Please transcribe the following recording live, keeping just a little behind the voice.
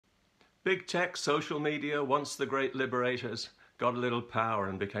Big tech, social media, once the great liberators, got a little power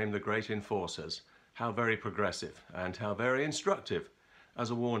and became the great enforcers. How very progressive and how very instructive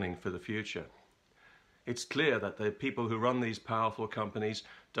as a warning for the future. It's clear that the people who run these powerful companies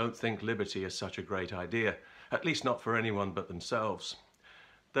don't think liberty is such a great idea, at least not for anyone but themselves.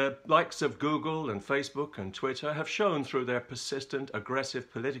 The likes of Google and Facebook and Twitter have shown through their persistent,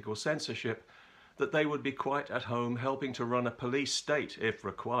 aggressive political censorship that they would be quite at home helping to run a police state if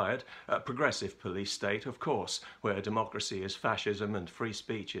required, a progressive police state, of course, where democracy is fascism and free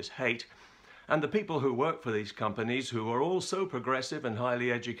speech is hate. And the people who work for these companies, who are all so progressive and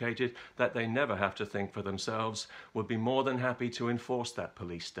highly educated that they never have to think for themselves, would be more than happy to enforce that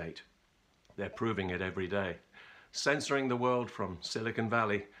police state. They're proving it every day. Censoring the world from Silicon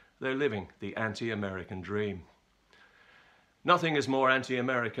Valley, they're living the anti-American dream. Nothing is more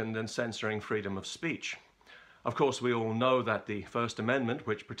anti-American than censoring freedom of speech. Of course, we all know that the First Amendment,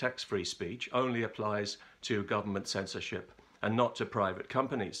 which protects free speech, only applies to government censorship and not to private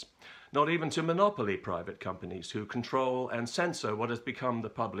companies. Not even to monopoly private companies who control and censor what has become the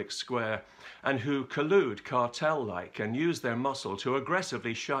public square and who collude cartel-like and use their muscle to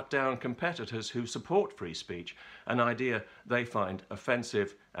aggressively shut down competitors who support free speech, an idea they find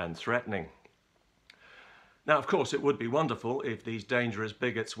offensive and threatening. Now, of course, it would be wonderful if these dangerous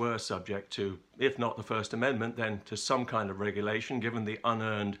bigots were subject to, if not the First Amendment, then to some kind of regulation, given the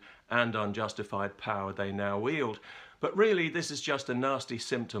unearned and unjustified power they now wield. But really, this is just a nasty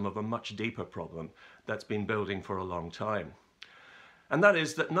symptom of a much deeper problem that's been building for a long time. And that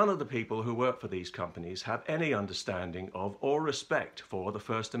is that none of the people who work for these companies have any understanding of or respect for the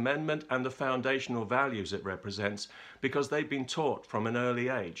First Amendment and the foundational values it represents, because they've been taught from an early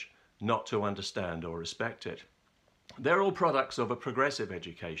age not to understand or respect it. They're all products of a progressive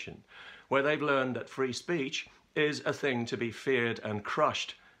education, where they've learned that free speech is a thing to be feared and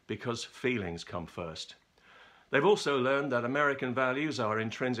crushed because feelings come first. They've also learned that American values are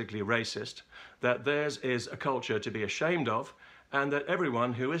intrinsically racist, that theirs is a culture to be ashamed of, and that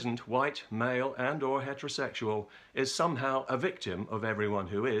everyone who isn't white, male, and/or heterosexual is somehow a victim of everyone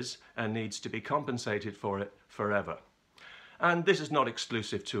who is and needs to be compensated for it forever. And this is not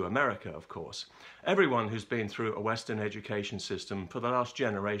exclusive to America, of course. Everyone who's been through a Western education system for the last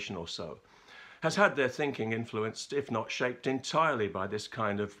generation or so has had their thinking influenced, if not shaped entirely, by this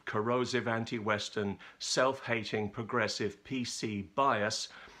kind of corrosive anti-Western, self-hating, progressive PC bias,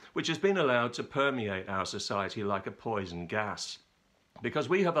 which has been allowed to permeate our society like a poison gas. Because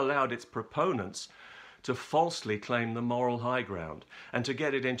we have allowed its proponents to falsely claim the moral high ground and to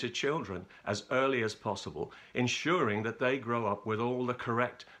get it into children as early as possible, ensuring that they grow up with all the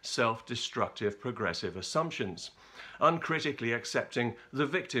correct self-destructive progressive assumptions, uncritically accepting the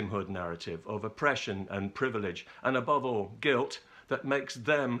victimhood narrative of oppression and privilege and, above all, guilt that makes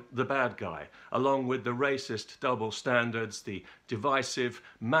them the bad guy, along with the racist double standards, the divisive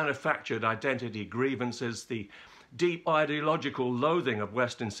manufactured identity grievances, the deep ideological loathing of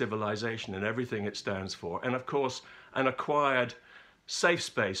Western civilization and everything it stands for, and of course an acquired safe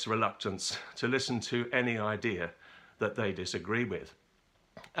space reluctance to listen to any idea that they disagree with.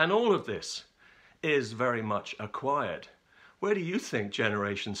 And all of this is very much acquired. Where do you think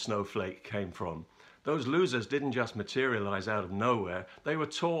Generation Snowflake came from? Those losers didn't just materialize out of nowhere. They were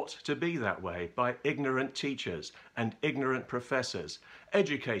taught to be that way by ignorant teachers and ignorant professors,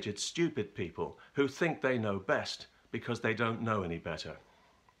 educated, stupid people who think they know best because they don't know any better.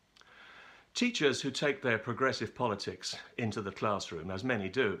 Teachers who take their progressive politics into the classroom, as many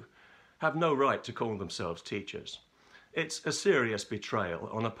do, have no right to call themselves teachers. It's a serious betrayal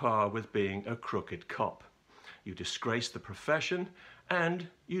on a par with being a crooked cop. You disgrace the profession and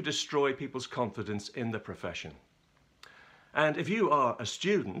you destroy people's confidence in the profession. And if you are a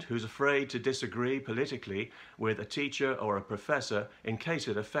student who's afraid to disagree politically with a teacher or a professor in case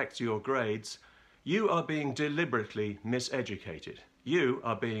it affects your grades, you are being deliberately miseducated. You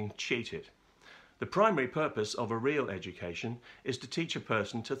are being cheated. The primary purpose of a real education is to teach a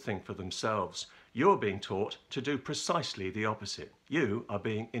person to think for themselves. You're being taught to do precisely the opposite. You are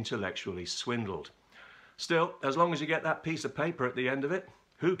being intellectually swindled. Still, as long as you get that piece of paper at the end of it,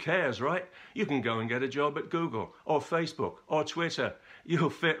 who cares, right? You can go and get a job at Google or Facebook or Twitter. You'll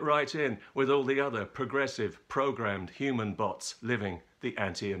fit right in with all the other progressive, programmed human bots living the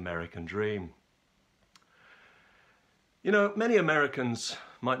anti-American dream. You know, many Americans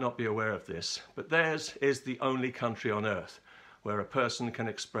might not be aware of this, but theirs is the only country on earth where a person can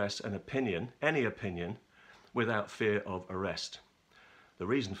express an opinion, any opinion, without fear of arrest. The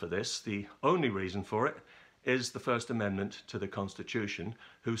reason for this, the only reason for it, is the First Amendment to the Constitution,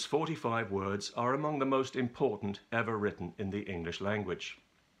 whose 45 words are among the most important ever written in the English language.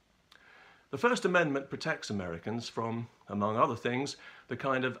 The First Amendment protects Americans from, among other things, the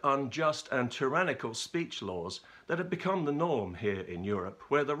kind of unjust and tyrannical speech laws that have become the norm here in Europe,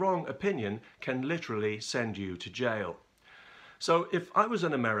 where the wrong opinion can literally send you to jail. So if I was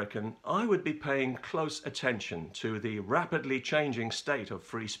an American, I would be paying close attention to the rapidly changing state of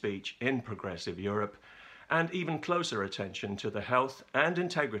free speech in progressive Europe, and even closer attention to the health and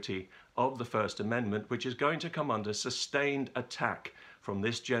integrity of the First Amendment, which is going to come under sustained attack from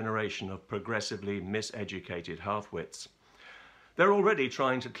this generation of progressively miseducated half-wits. They're already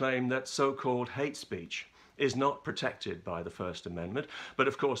trying to claim that so-called hate speech is not protected by the First Amendment, but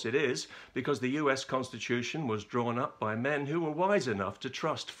of course it is, because the US Constitution was drawn up by men who were wise enough to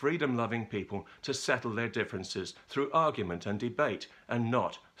trust freedom-loving people to settle their differences through argument and debate, and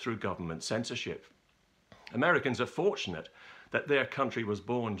not through government censorship. Americans are fortunate that their country was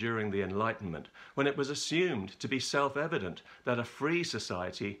born during the Enlightenment, when it was assumed to be self-evident that a free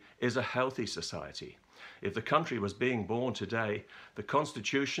society is a healthy society. If the country was being born today, the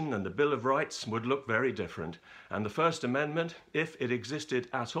Constitution and the Bill of Rights would look very different, and the First Amendment, if it existed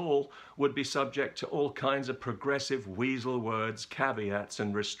at all, would be subject to all kinds of progressive weasel words, caveats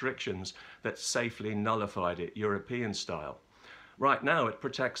and restrictions that safely nullified it European style. Right now, it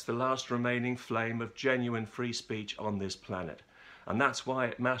protects the last remaining flame of genuine free speech on this planet. And that's why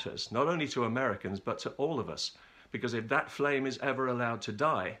it matters, not only to Americans, but to all of us. Because if that flame is ever allowed to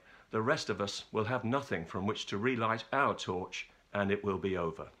die, the rest of us will have nothing from which to relight our torch, and it will be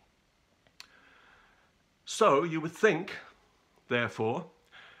over. So you would think, therefore,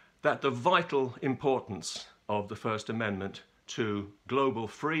 that the vital importance of the First Amendment to global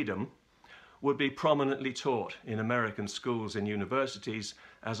freedom would be prominently taught in American schools and universities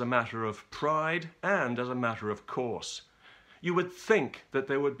as a matter of pride and as a matter of course. You would think that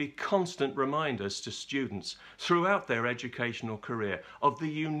there would be constant reminders to students throughout their educational career of the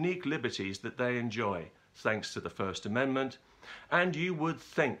unique liberties that they enjoy thanks to the First Amendment, and you would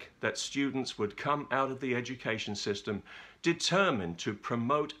think that students would come out of the education system determined to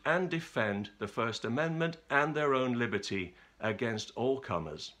promote and defend the First Amendment and their own liberty against all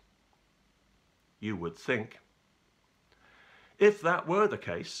comers. You would think. If that were the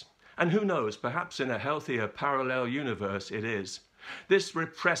case, and who knows, perhaps in a healthier parallel universe it is, this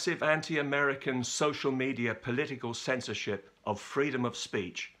repressive anti-American social media political censorship of freedom of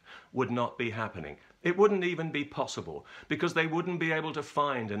speech would not be happening. It wouldn't even be possible, because they wouldn't be able to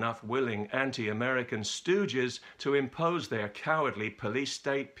find enough willing anti-American stooges to impose their cowardly police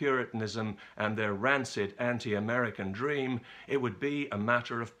state puritanism and their rancid anti-American dream. It would be a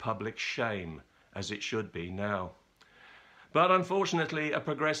matter of public shame, as it should be now. But unfortunately, a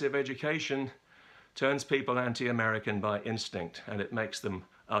progressive education turns people anti-American by instinct, and it makes them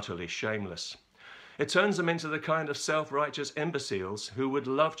utterly shameless. It turns them into the kind of self-righteous imbeciles who would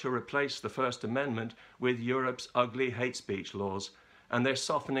love to replace the First Amendment with Europe's ugly hate speech laws, and they're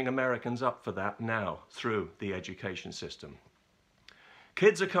softening Americans up for that now through the education system.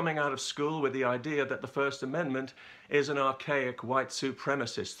 Kids are coming out of school with the idea that the First Amendment is an archaic white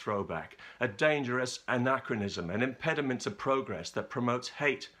supremacist throwback, a dangerous anachronism, an impediment to progress that promotes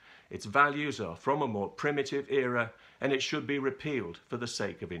hate. Its values are from a more primitive era, and it should be repealed for the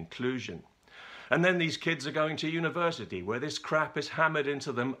sake of inclusion. And then these kids are going to university, where this crap is hammered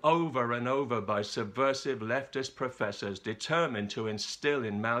into them over and over by subversive leftist professors determined to instill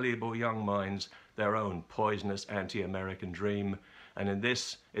in malleable young minds their own poisonous anti-American dream. And in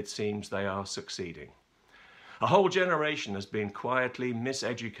this, it seems they are succeeding. A whole generation has been quietly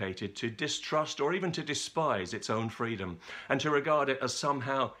miseducated to distrust or even to despise its own freedom, and to regard it as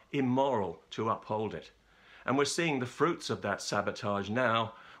somehow immoral to uphold it. And we're seeing the fruits of that sabotage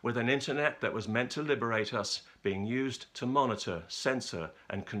now, with an internet that was meant to liberate us being used to monitor, censor,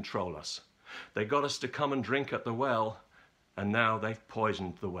 and control us. They got us to come and drink at the well, and now they've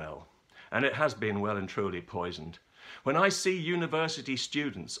poisoned the well. And it has been well and truly poisoned. When I see university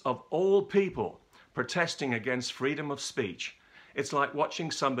students, of all people, protesting against freedom of speech, it's like watching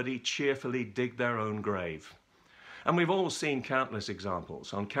somebody cheerfully dig their own grave. And we've all seen countless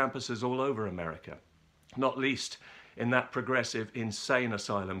examples on campuses all over America, not least in that progressive insane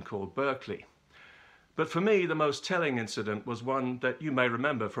asylum called Berkeley. But for me, the most telling incident was one that you may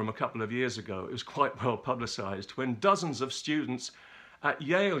remember from a couple of years ago. It was quite well publicized when dozens of students at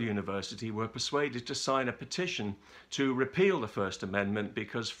Yale University were persuaded to sign a petition to repeal the First Amendment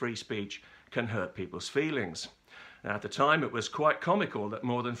because free speech can hurt people's feelings. Now, at the time, it was quite comical that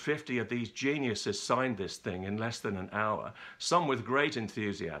more than 50 of these geniuses signed this thing in less than an hour, some with great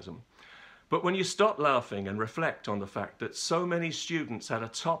enthusiasm. But when you stop laughing and reflect on the fact that so many students at a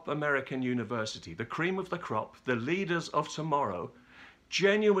top American university, the cream of the crop, the leaders of tomorrow,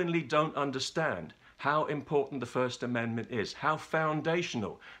 genuinely don't understand how important the First Amendment is, how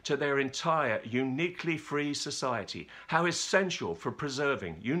foundational to their entire uniquely free society, how essential for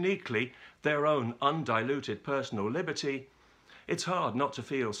preserving uniquely their own undiluted personal liberty, it's hard not to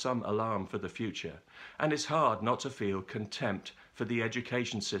feel some alarm for the future, and it's hard not to feel contempt for the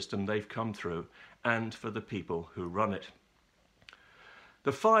education system they've come through and for the people who run it.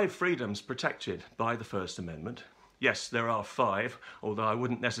 The 5 freedoms protected by the First Amendment, yes, there are 5, although I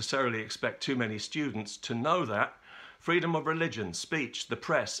wouldn't necessarily expect too many students to know that, freedom of religion, speech, the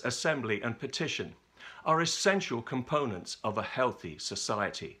press, assembly and petition, are essential components of a healthy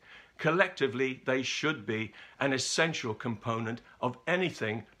society. Collectively, they should be an essential component of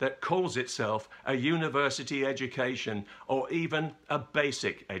anything that calls itself a university education or even a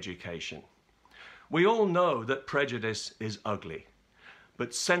basic education. We all know that prejudice is ugly,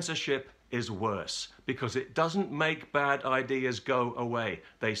 but censorship is worse because it doesn't make bad ideas go away.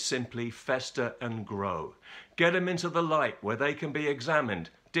 They simply fester and grow. Get them into the light where they can be examined,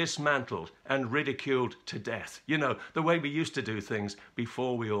 dismantled and ridiculed to death. You know, the way we used to do things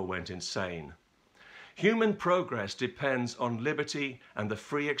before we all went insane. Human progress depends on liberty and the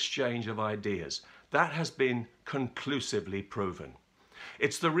free exchange of ideas. That has been conclusively proven.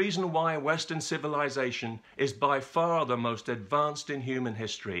 It's the reason why Western civilization is by far the most advanced in human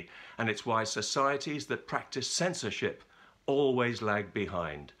history, and it's why societies that practice censorship always lag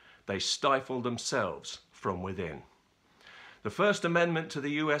behind. They stifle themselves from within. The First Amendment to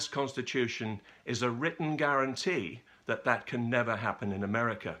the US Constitution is a written guarantee that that can never happen in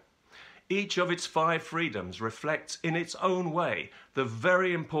America. Each of its 5 freedoms reflects in its own way the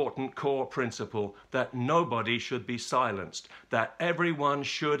very important core principle that nobody should be silenced, that everyone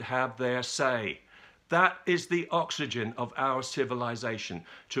should have their say. That is the oxygen of our civilization.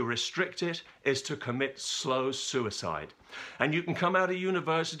 To restrict it is to commit slow suicide. And you can come out of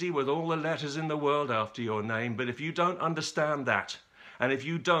university with all the letters in the world after your name, but if you don't understand that, and if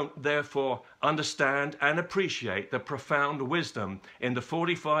you don't, therefore, understand and appreciate the profound wisdom in the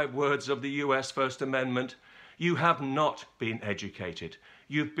 45 words of the US First Amendment, you have not been educated.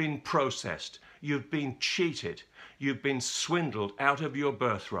 You've been processed. You've been cheated. You've been swindled out of your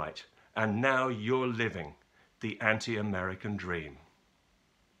birthright. And now you're living the anti-American dream.